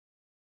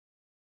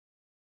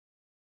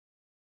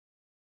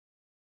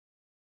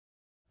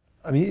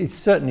I mean, it's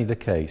certainly the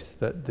case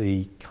that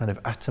the kind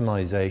of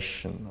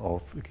atomization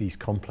of these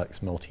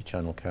complex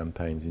multi-channel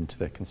campaigns into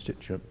their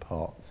constituent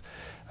parts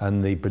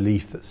and the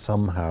belief that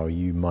somehow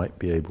you might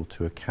be able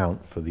to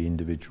account for the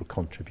individual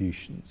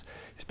contributions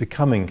is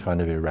becoming kind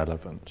of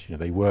irrelevant. You know,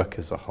 they work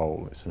as a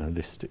whole, it's an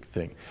holistic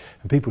thing.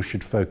 And people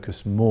should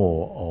focus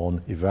more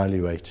on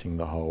evaluating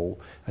the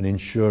whole and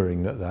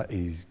ensuring that that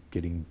is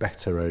getting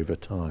better over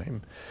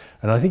time.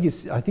 And I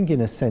think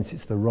in a sense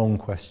it's the wrong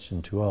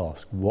question to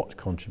ask, what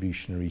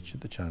contribution are each of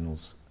the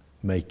channels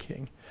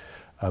making?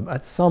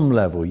 At some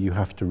level you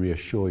have to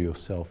reassure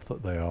yourself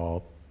that they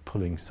are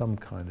pulling some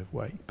kind of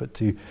weight, but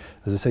to,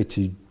 as I say,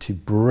 to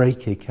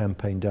break a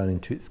campaign down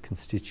into its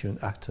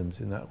constituent atoms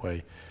in that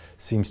way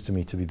seems to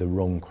me to be the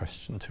wrong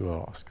question to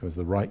ask, because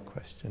the right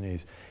question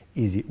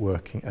is it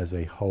working as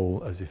a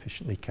whole as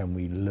efficiently? Can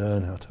we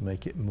learn how to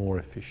make it more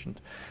efficient?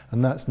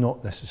 And that's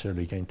not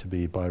necessarily going to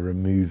be by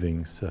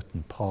removing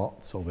certain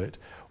parts of it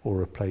or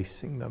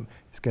replacing them.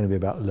 It's going to be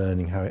about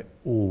learning how it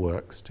all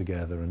works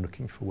together and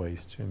looking for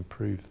ways to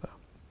improve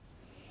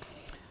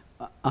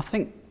that. I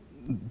think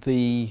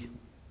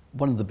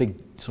one of the big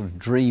sort of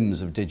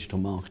dreams of digital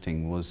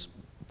marketing was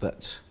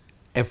that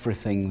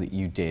everything that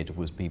you did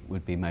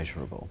would be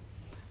measurable,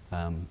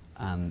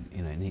 and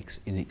you know,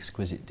 in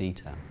exquisite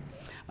detail.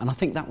 And I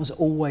think that was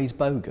always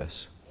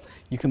bogus.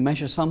 You can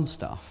measure some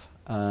stuff,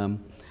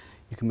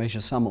 you can measure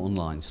some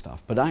online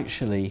stuff, but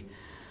actually,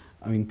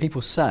 I mean,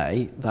 people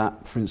say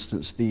that, for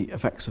instance, the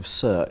effects of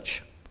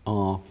search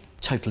are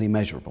totally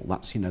measurable.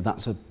 That's, you know,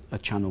 that's a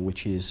channel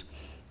which is,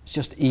 it's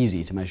just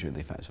easy to measure the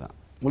effects of that.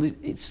 Well,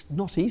 it's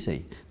not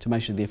easy to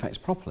measure the effects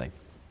properly.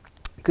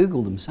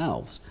 Google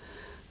themselves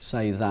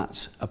say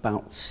that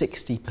about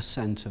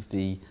 60% of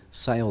the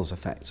sales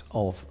effect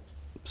of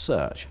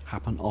search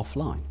happen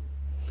offline.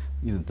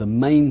 You know, the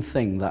main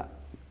thing that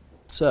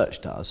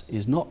search does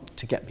is not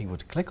to get people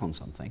to click on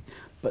something,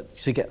 but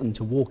to get them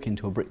to walk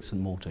into a bricks and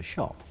mortar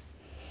shop.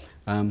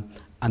 And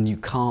you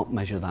can't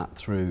measure that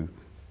through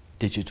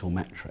digital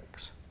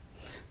metrics.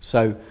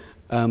 So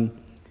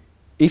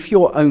if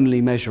you're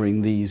only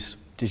measuring these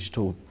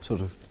digital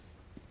sort of,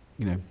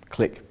 you know,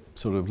 click,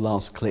 sort of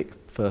last click,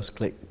 first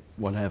click,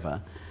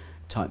 whatever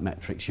type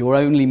metrics, you're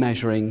only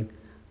measuring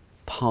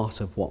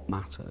part of what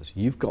matters.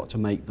 You've got to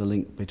make the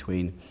link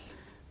between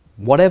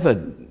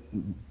whatever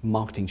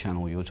marketing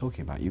channel you're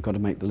talking about. You've got to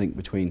make the link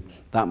between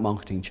that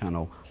marketing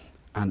channel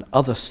and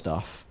other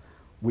stuff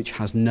which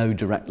has no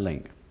direct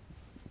link.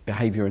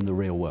 Behaviour in the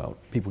real world,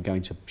 people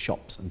going to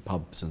shops and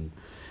pubs and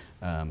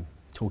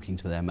talking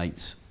to their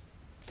mates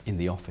in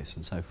the office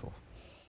and so forth.